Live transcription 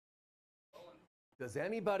Does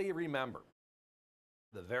anybody remember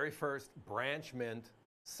the very first branch mint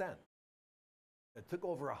cent? It took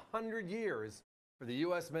over 100 years for the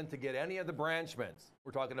U.S. Mint to get any of the branch mints.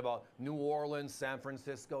 We're talking about New Orleans, San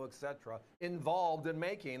Francisco, etc., involved in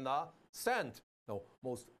making the cent, the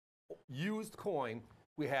most used coin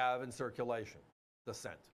we have in circulation, the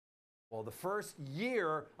cent. Well, the first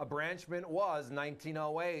year a branch mint was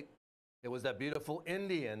 1908. It was that beautiful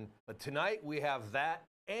Indian, but tonight we have that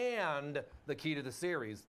and the key to the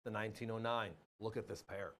series, the 1909. Look at this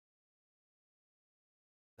pair.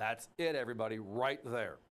 That's it, everybody, right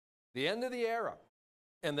there. The end of the era.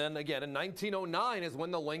 And then again, in 1909 is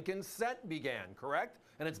when the Lincoln cent began, correct?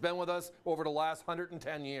 And it's been with us over the last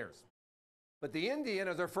 110 years. But the Indian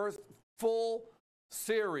is our first full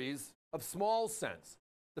series of small cents.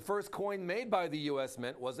 The first coin made by the U.S.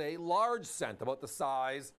 Mint was a large cent, about the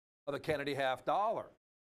size of a Kennedy half dollar.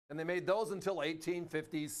 And they made those until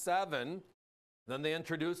 1857. Then they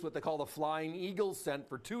introduced what they call the Flying Eagle cent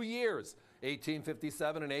for 2 years,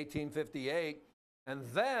 1857 and 1858. And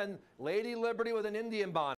then Lady Liberty with an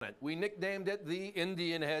Indian bonnet, we nicknamed it the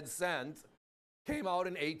Indian head cent, came out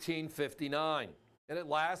in 1859. And it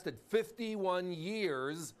lasted 51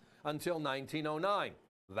 years until 1909.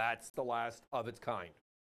 That's the last of its kind.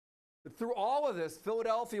 But through all of this,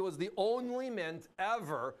 Philadelphia was the only mint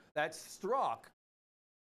ever that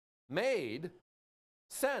made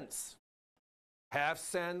cents. Half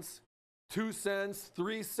cents, 2 cents,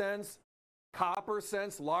 3 cents, copper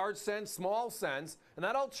cents, large cents, small cents, and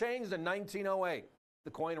that all changed in 1908.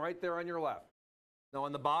 The coin right there on your left. Now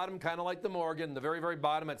on the bottom, kind of like the Morgan, the very, very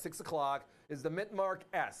bottom at 6 o'clock is the mint mark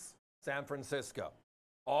S, San Francisco.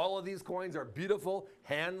 All of these coins are beautiful,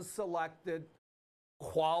 hand-selected,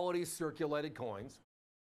 quality circulated coins,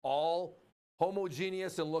 all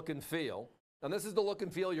homogeneous in look and feel. And this is the look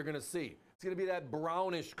and feel you're going to see. It's going to be that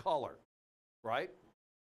brownish color, right?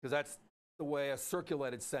 Because that's the way a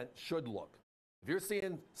circulated cent should look. If you're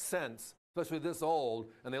seeing cents, especially this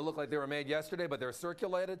old, and they look like they were made yesterday, but they're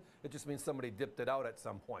circulated, it just means somebody dipped it out at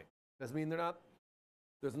some point. Doesn't mean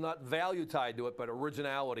there's not value tied to it, but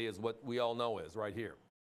originality is what we all know is right here.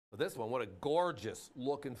 But this one, what a gorgeous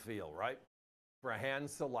look and feel, right? For a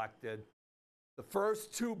hand-selected, the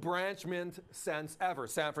first 2 branch mint cents ever,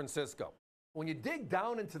 San Francisco. When you dig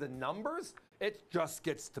down into the numbers, it just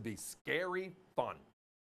gets to be scary fun.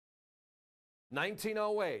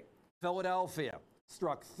 1908, Philadelphia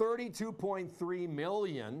struck 32.3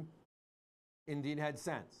 million Indian head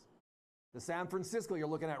cents. The San Francisco you're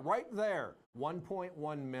looking at right there,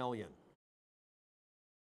 1.1 million.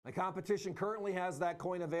 My competition currently has that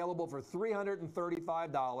coin available for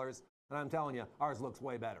 $335, and I'm telling you, ours looks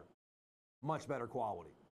way better. Much better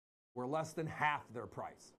quality. We're less than half their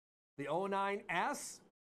price. The 09S,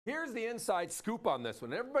 here's the inside scoop on this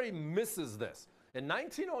one. Everybody misses this. In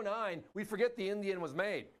 1909, we forget the Indian was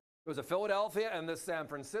made. It was a Philadelphia and this San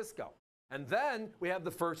Francisco. And then we have the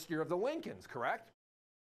first year of the Lincolns, correct?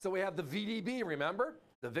 So we have the VDB, remember?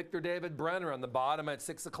 The Victor David Brenner on the bottom at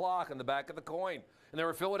 6 o'clock on the back of the coin. And there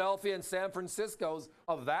were Philadelphia and San Franciscos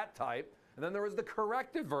of that type. And then there was the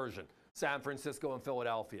corrected version, San Francisco and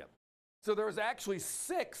Philadelphia. So there was actually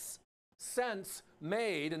 6 cents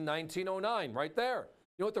made in 1909, right there.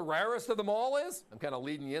 You know what the rarest of them all is? I'm kind of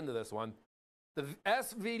leading you into this one. The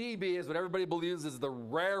SVDB is what everybody believes is the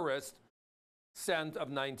rarest cent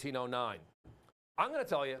of 1909. I'm going to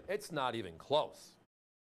tell you, it's not even close.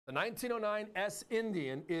 The 1909 S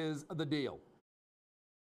Indian is the deal.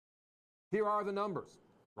 Here are the numbers,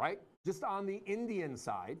 right? Just on the Indian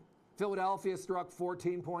side, Philadelphia struck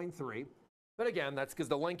 14.3. But again, that's because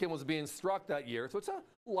the Lincoln was being struck that year, so it's a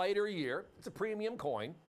lighter year. It's a premium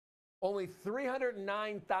coin. Only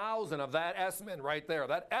 309,000 of that S mint right there.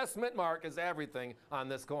 That S mint mark is everything on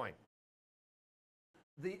this coin.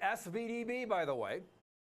 The SVDB, by the way,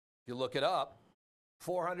 if you look it up,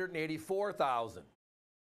 484,000.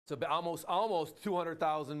 So almost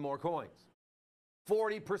 200,000 more coins.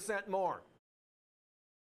 40% more.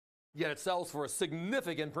 Yet it sells for a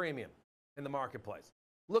significant premium in the marketplace.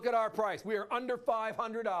 Look at our price. We are under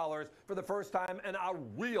 $500 for the first time in a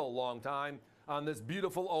real long time on this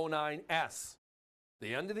beautiful 09S.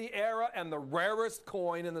 The end of the era and the rarest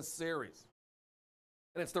coin in the series.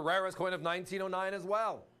 And it's the rarest coin of 1909 as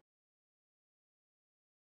well.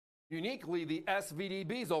 Uniquely, the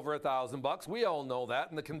SVDB is over $1,000. We all know that,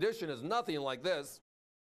 and the condition is nothing like this.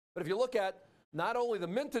 But if you look at not only the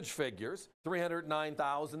mintage figures,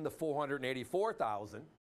 309,000 to 484,000,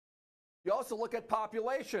 you also look at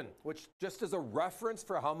population, which just is a reference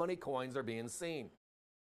for how many coins are being seen.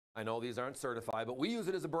 I know these aren't certified, but we use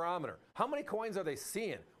it as a barometer. How many coins are they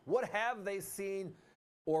seeing? What have they seen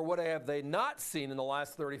or what have they not seen in the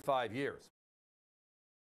last 35 years?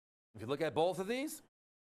 If you look at both of these,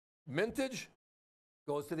 mintage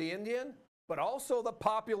goes to the Indian, but also the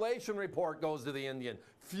population report goes to the Indian.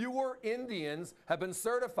 Fewer Indians have been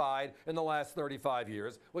certified in the last 35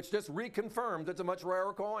 years, which just reconfirms it's a much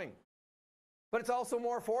rarer coin. But it's also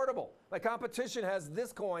more affordable. My competition has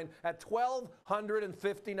this coin at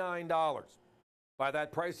 $1,259. By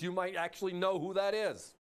that price, you might actually know who that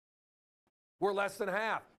is. We're less than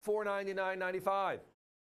half, $499.95.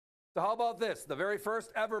 So how about this? The very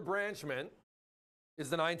first ever branchment is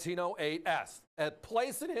the 1908S. A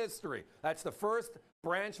place in history. That's the first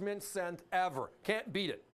branchment cent ever. Can't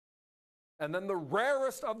beat it. And then the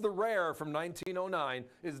rarest of the rare from 1909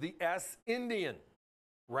 is the S Indian.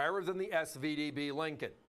 Rarer than the SVDB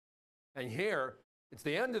Lincoln. And here, it's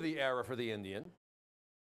the end of the era for the Indian.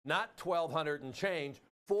 Not $1,200 and change,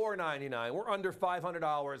 $499. We're under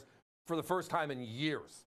 $500 for the first time in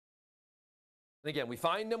years. And again, we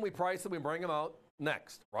find them, we price them, we bring them out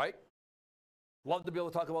next, right? Love to be able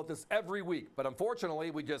to talk about this every week, but unfortunately,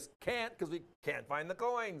 we just can't because we can't find the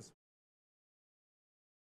coins.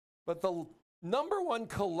 But the number one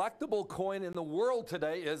collectible coin in the world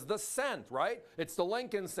today is the cent, right? It's the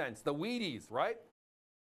Lincoln cents, the Wheaties, right?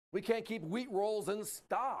 We can't keep wheat rolls in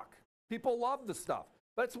stock. People love the stuff.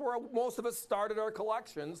 That's where most of us started our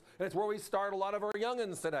collections, and it's where we start a lot of our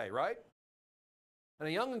youngins today, right? And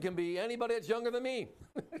a youngin can be anybody that's younger than me,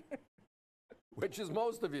 which is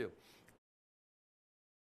most of you.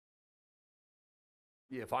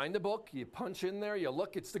 You find a book, you punch in there, you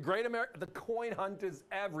look, it's the great America. The coin hunt is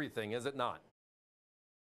everything, is it not?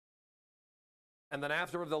 And then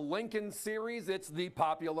after the Lincoln series, it's the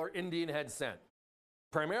popular Indian head cent.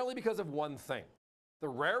 Primarily because of one thing. The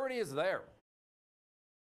rarity is there.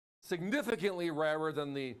 Significantly rarer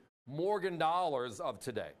than the Morgan dollars of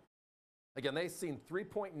today. Again, they've seen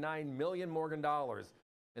 3.9 million Morgan dollars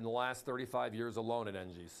in the last 35 years alone at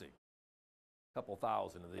NGC. A couple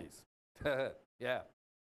thousand of these. Yeah.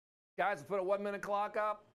 Guys, put a 1 minute clock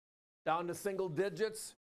up, down to single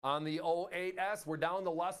digits on the 08S. We're down to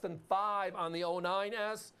less than 5 on the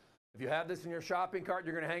 09S. If you have this in your shopping cart,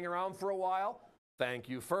 you're going to hang around for a while. Thank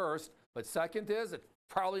you first. But second is, it's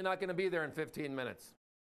probably not going to be there in 15 minutes.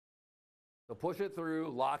 So push it through,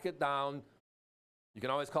 lock it down. You can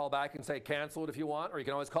always call back and say cancel it if you want, or you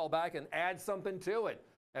can always call back and add something to it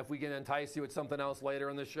if we can entice you with something else later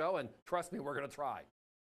in the show. And trust me, we're going to try.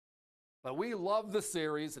 But we love the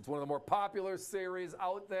series. It's one of the more popular series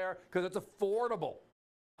out there because it's affordable.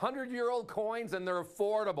 100-year-old coins, and they're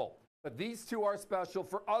affordable. But these two are special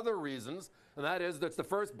for other reasons, and that is that's the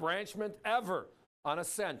first branchment ever on a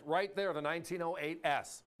cent, right there, the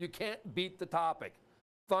 1908S. You can't beat the topic.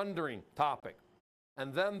 Thundering topic.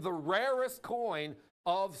 And then the rarest coin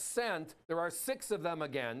of cent, there are 6 of them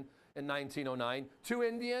again in 1909. 2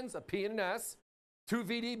 Indians, a P and an S, 2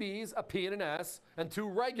 VDBs, a P and an S, and 2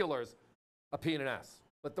 regulars, a P and an S.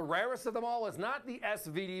 But the rarest of them all is not the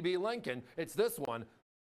SVDB Lincoln, it's this one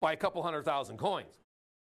by a couple 100,000 coins.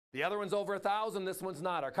 The other one's over 1,000, this one's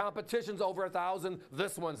not. Our competition's over 1,000,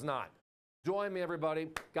 this one's not. Join me, everybody.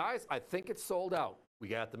 Guys, I think it's sold out. We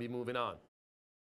got to be moving on.